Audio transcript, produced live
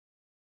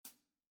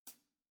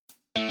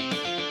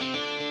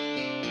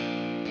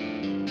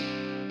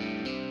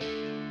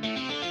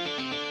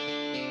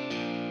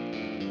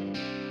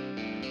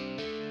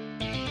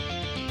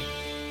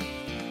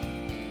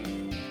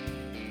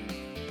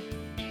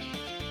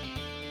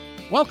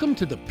Welcome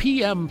to the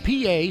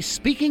PMPA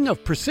Speaking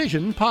of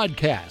Precision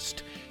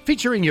podcast,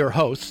 featuring your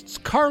hosts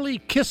Carly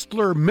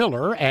Kistler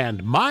Miller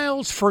and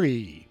Miles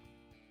Free.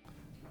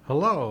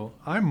 Hello,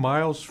 I'm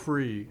Miles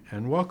Free,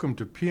 and welcome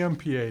to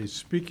PMPA's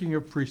Speaking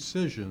of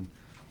Precision,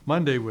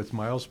 Monday with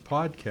Miles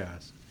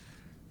podcast.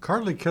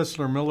 Carly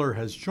Kistler Miller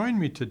has joined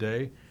me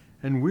today,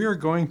 and we are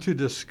going to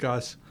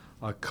discuss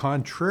a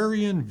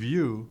contrarian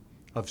view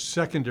of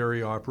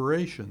secondary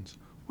operations.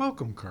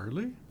 Welcome,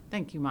 Carly.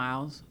 Thank you,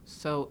 Miles.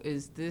 So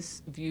is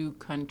this view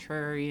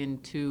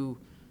contrarian to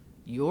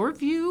your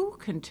view?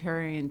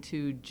 Contrarian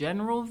to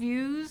general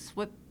views?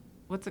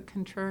 What's a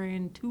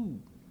contrarian to?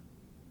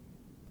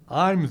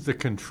 I'm the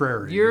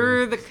contrarian.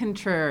 You're the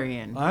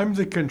contrarian. I'm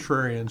the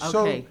contrarian. Okay.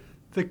 So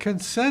the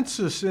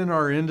consensus in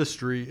our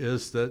industry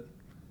is that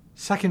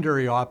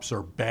secondary ops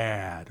are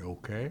bad,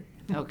 okay?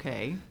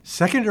 Okay.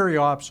 Secondary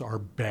ops are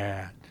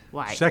bad.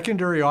 Why?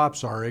 Secondary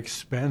ops are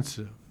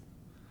expensive.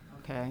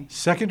 Okay.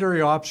 Secondary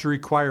ops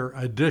require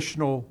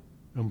additional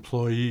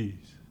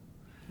employees.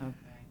 Okay.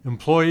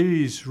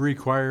 Employees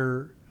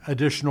require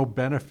additional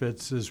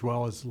benefits as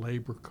well as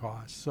labor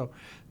costs, so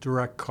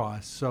direct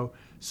costs.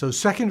 So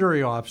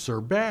secondary ops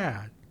are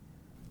bad.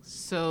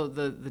 So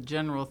the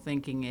general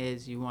thinking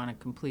is you want to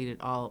complete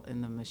it all in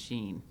the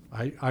machine.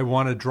 I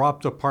want to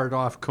drop the part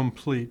off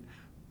complete.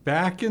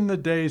 Back in the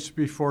days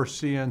before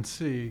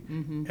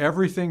CNC,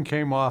 everything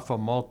came off of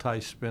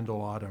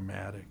multi-spindle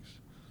automatics.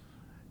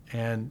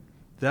 And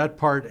that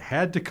part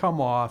had to come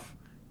off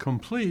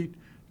complete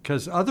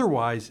because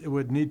otherwise it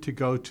would need to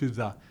go to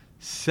the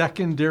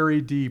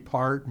secondary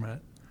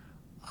department,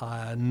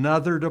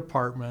 another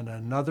department,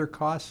 another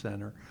cost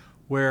center,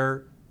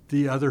 where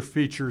the other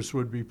features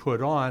would be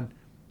put on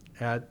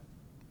at,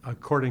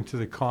 according to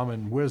the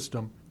common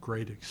wisdom,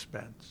 great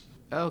expense.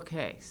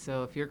 Okay,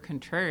 so if you're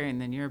contrarian,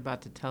 then you're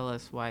about to tell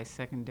us why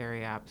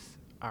secondary ops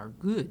are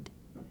good.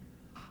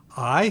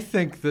 I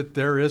think that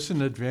there is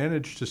an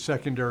advantage to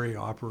secondary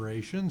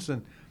operations,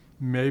 and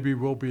maybe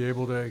we'll be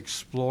able to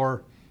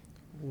explore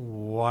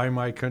why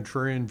my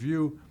contrarian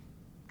view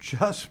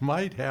just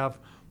might have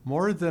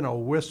more than a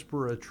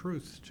whisper of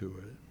truth to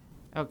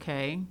it.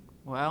 Okay,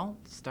 well,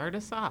 start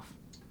us off.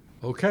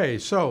 Okay,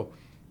 so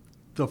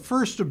the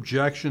first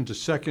objection to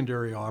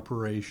secondary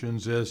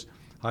operations is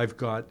I've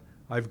got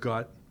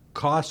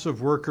costs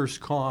of workers'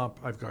 comp,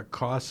 I've got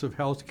costs of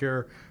health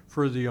care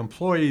for the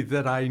employee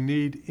that I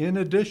need in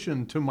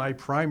addition to my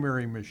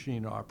primary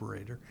machine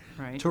operator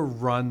to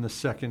run the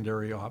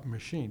secondary op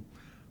machine.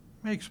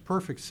 Makes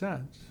perfect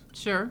sense.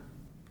 Sure.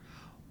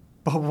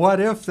 But what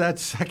if that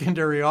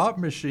secondary op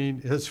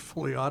machine is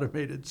fully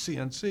automated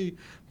CNC?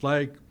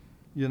 Like,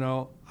 you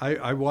know,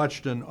 I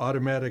watched an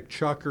automatic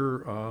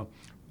chucker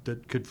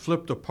that could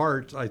flip the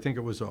parts. I think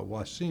it was a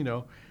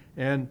Wasino,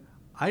 and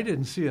I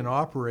didn't see an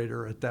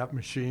operator at that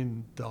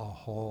machine the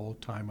whole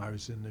time I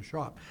was in the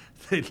shop.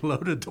 They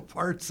loaded the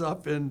parts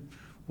up in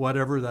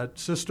whatever that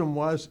system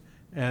was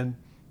and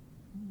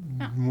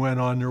went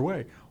on their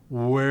way.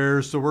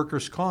 Where's the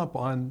workers' comp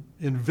on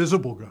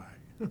invisible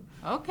guy?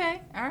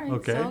 Okay, all right.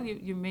 Okay. So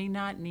you may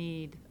not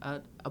need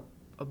an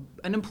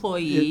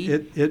employee.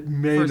 It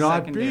may for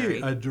not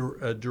secondary. be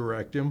a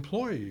direct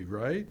employee,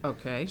 right?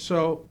 Okay.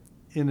 So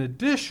in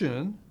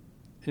addition,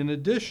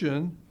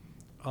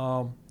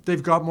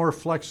 they've got more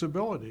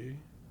flexibility.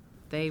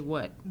 They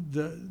what?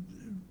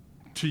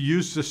 To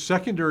use the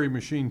secondary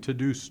machine to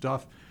do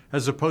stuff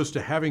as opposed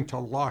to having to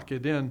lock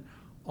it in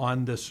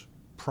on this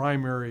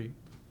primary,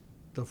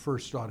 the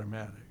first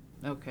automatic.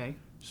 Okay.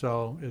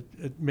 So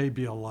it may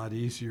be a lot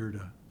easier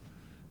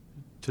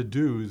to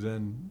do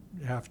than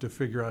have to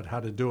figure out how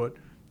to do it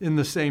in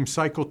the same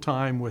cycle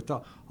time with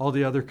all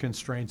the other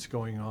constraints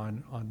going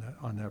on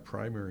that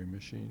primary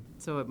machine.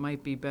 So it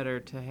might be better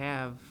to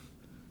have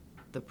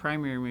the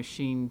primary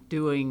machine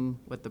doing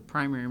what the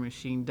primary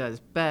machine does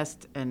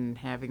best and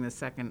having the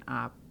second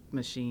op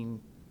machine.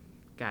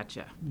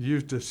 Gotcha.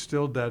 You've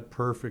distilled that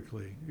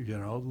perfectly. You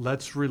know,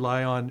 let's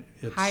rely on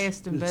its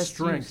Highest and best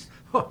strengths.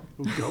 Go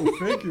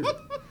figure.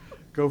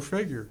 Go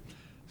figure.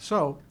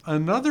 So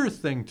another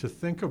thing to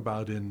think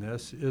about in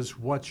this is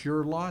what's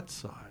your lot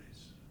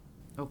size?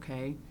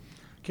 Okay.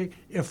 Okay,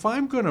 if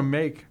I'm going to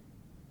make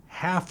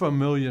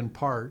 500,000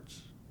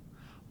 parts,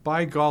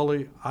 by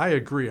golly, I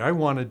agree. I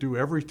want to do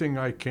everything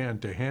I can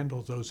to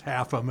handle those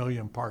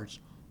 500,000 parts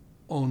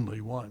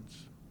only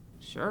once.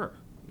 Sure.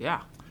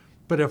 Yeah.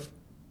 But if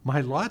my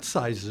lot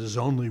size is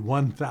only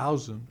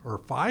 1,000 or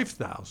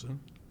 5,000,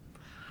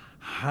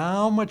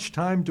 how much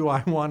time do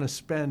I want to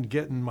spend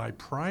getting my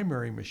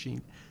primary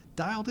machine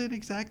dialed in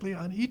exactly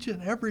on each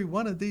and every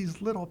one of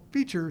these little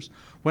features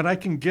when I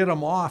can get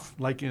them off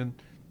like in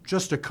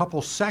just a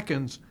couple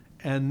seconds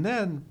and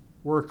then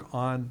work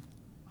on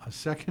a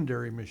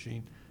secondary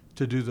machine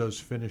to do those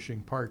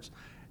finishing parts?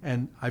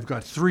 And I've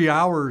got 3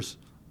 hours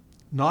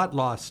not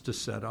lost to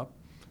set up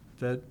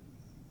that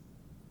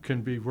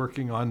can be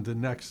working on the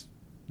next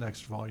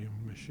volume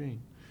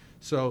machine.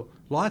 So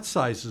lot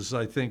sizes,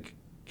 I think,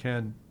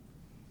 can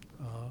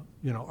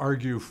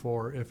argue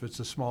for if it's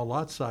a small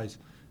lot size,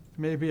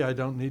 maybe I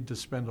don't need to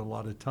spend a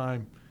lot of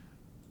time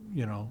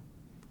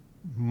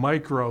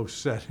micro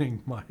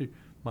setting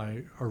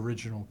my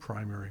original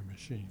primary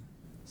machine.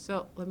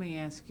 So let me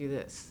ask you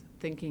this.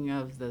 Thinking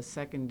of the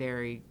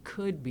secondary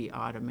could be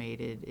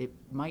automated, it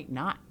might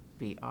not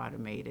be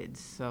automated.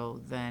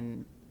 So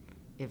then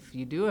if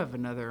you do have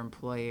another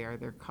employee, are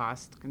there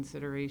cost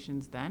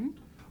considerations then?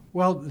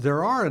 Well,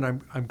 there are, and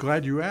I'm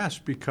glad you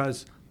asked,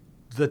 because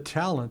the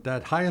talent,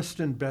 that highest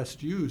and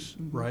best use,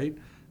 right?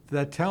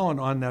 That talent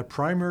on that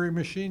primary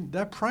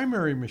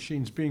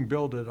machine's being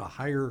billed at a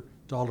higher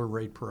dollar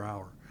rate per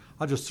hour.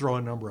 I'll just throw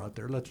a number out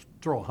there. Let's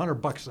throw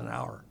 $100 an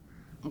hour.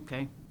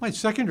 Okay. My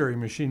secondary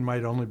machine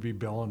might only be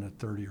billing at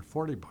 $30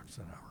 or $40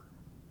 an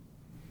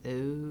hour.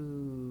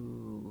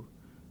 Ooh.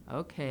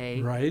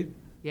 Okay. Right?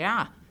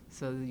 Yeah.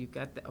 So you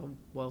got the,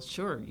 well,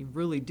 sure, you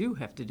really do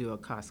have to do a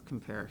cost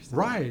comparison.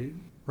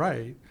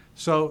 Right.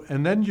 So,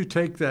 and then you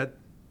take the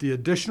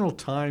additional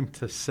time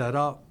to set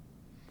up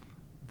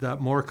that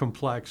more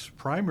complex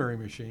primary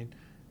machine.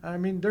 I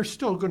mean, there's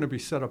still going to be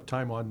setup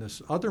time on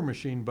this other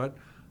machine, but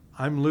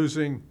I'm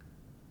losing,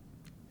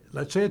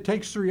 let's say it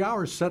takes 3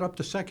 hours to set up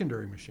the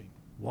secondary machine.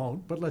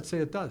 Won't, but let's say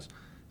it does.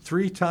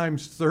 3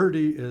 times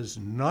 30 is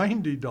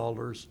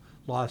 $90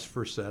 lost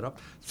for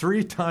setup.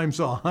 3 times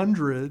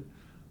 100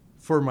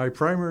 for my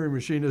primary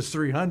machine is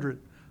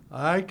 300.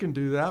 I can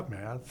do that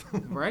math.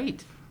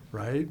 Right.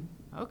 Right?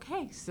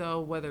 Okay. So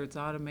whether it's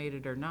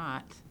automated or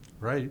not,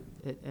 Right.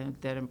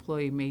 that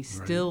employee may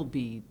still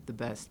be the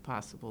best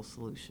possible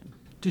solution.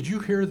 Did you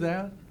hear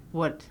that?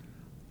 What?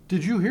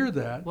 Did you hear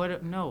that?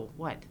 What? No.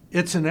 What?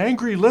 It's an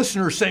angry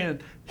listener saying,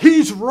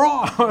 he's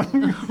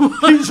wrong.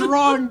 He's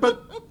wrong,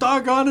 but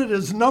doggone it,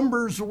 his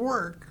numbers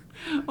work.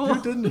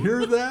 You didn't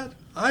hear that?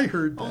 I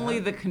heard that. Only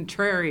the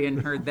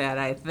contrarian heard that,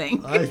 I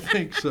think. I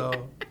think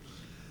so.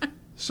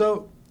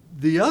 So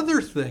the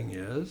other thing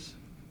is,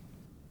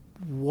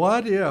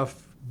 what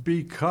if,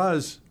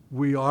 because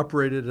we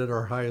operated at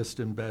our highest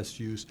and best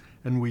use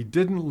and we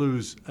didn't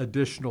lose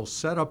additional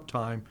setup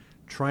time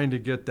trying to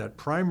get that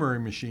primary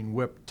machine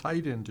whipped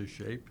tight into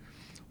shape,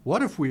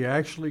 what if we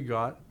actually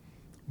got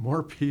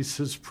more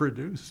pieces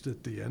produced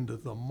at the end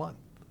of the month?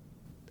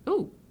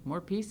 Ooh,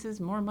 more pieces,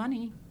 more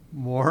money.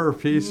 More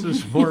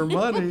pieces, more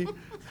money.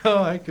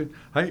 Oh,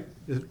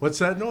 what's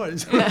that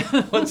noise?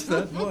 What's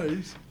that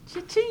noise?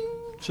 Cha-ching.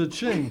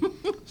 Cha-ching.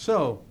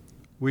 So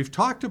we've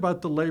talked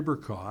about the labor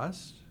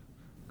cost.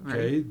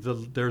 Okay,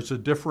 Right. There's a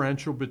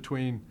differential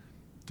between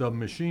the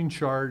machine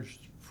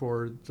charge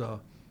for the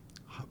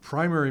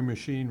primary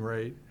machine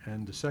rate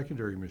and the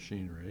secondary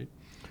machine rate.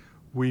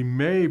 We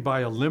may,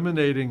 by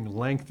eliminating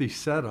lengthy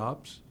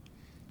setups,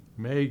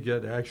 may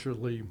get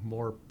actually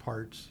more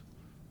parts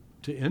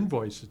to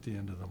invoice at the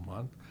end of the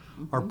month.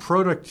 Our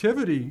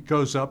productivity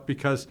goes up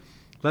because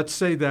let's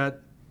say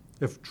that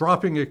if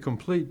dropping it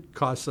complete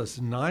costs us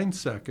 9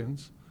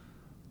 seconds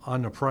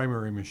on the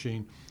primary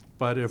machine,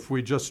 but if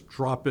we just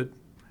drop it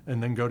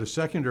and then go to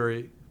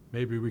secondary,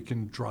 maybe we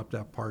can drop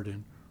that part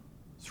in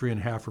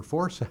 3.5 or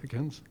 4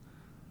 seconds.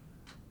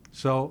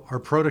 So our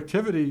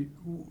productivity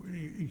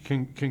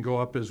can go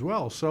up as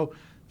well. So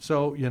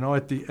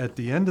at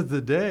the end of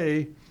the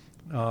day,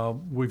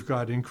 we've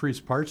got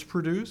increased parts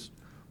produced,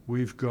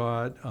 we've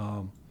got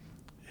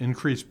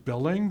increased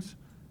billings,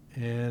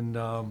 and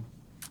more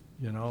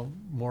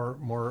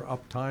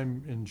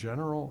uptime in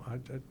general.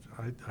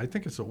 I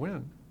think it's a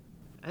win.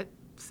 It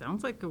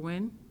sounds like a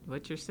win.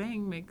 What you're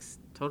saying makes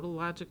total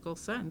logical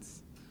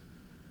sense.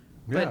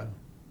 Yeah.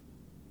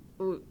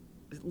 But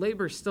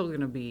labor's still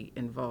going to be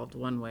involved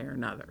one way or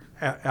another.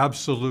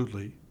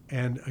 Absolutely.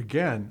 And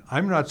again,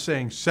 I'm not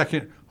saying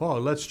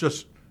let's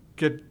just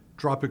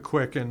drop it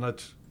quick and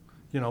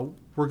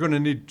we're going to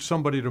need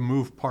somebody to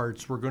move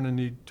parts. We're going to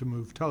need to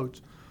move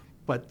totes.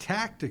 But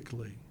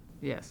tactically,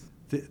 Yes.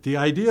 the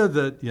idea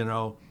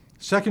that,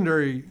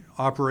 secondary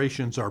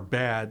operations are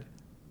bad,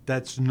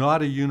 that's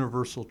not a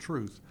universal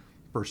truth.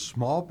 For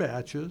small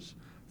batches,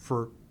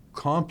 for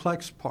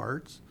complex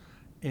parts,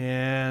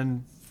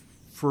 and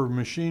for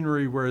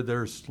machinery where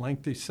there's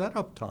lengthy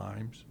setup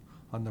times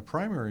on the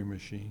primary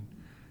machine,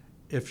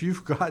 if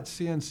you've got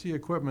CNC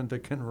equipment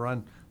that can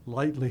run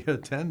lightly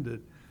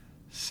attended,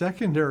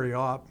 secondary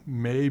op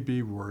may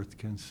be worth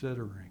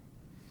considering.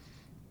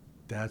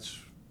 That's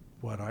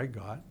what I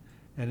got.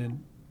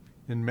 And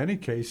in many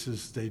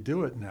cases, they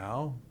do it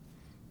now.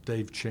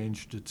 They've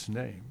changed its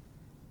name.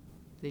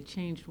 They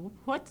changed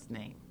what's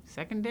name?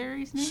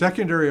 Secondary's name?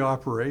 Secondary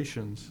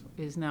operations,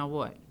 Is now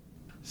what?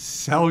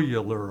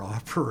 cellular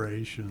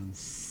operations.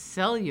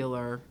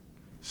 Cellular.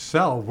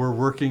 We're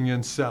working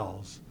in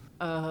cells.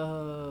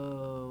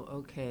 Oh,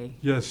 okay.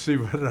 Yeah, see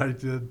what I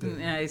did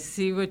there? I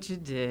see what you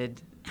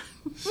did.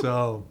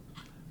 So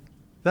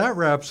that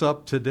wraps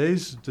up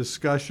today's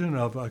discussion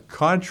of a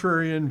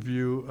contrarian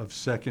view of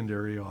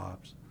secondary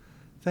ops.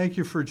 Thank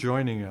you for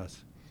joining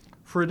us.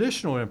 For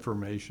additional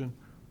information,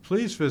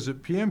 please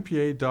visit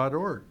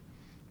pmpa.org,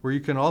 where you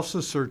can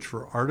also search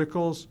for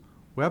articles,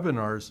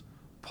 webinars,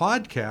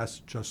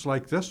 podcasts just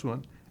like this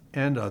one,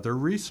 and other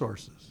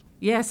resources.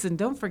 Yes, and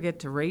don't forget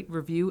to rate,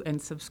 review, and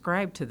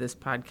subscribe to this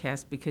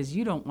podcast because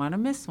you don't want to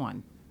miss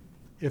one.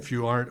 If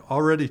you aren't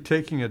already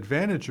taking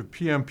advantage of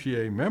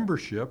PMPA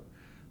membership,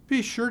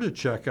 be sure to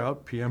check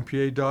out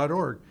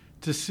pmpa.org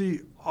to see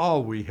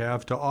all we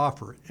have to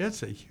offer.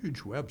 It's a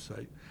huge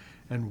website.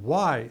 And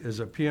why is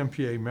a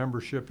PMPA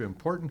membership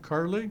important,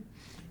 Carly?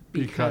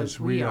 Because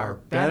we are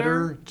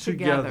better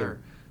together.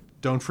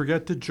 Don't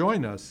forget to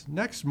join us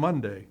next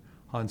Monday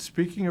on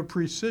Speaking of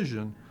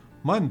Precision,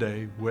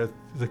 Monday with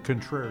the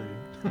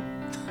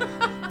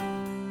Contrarian.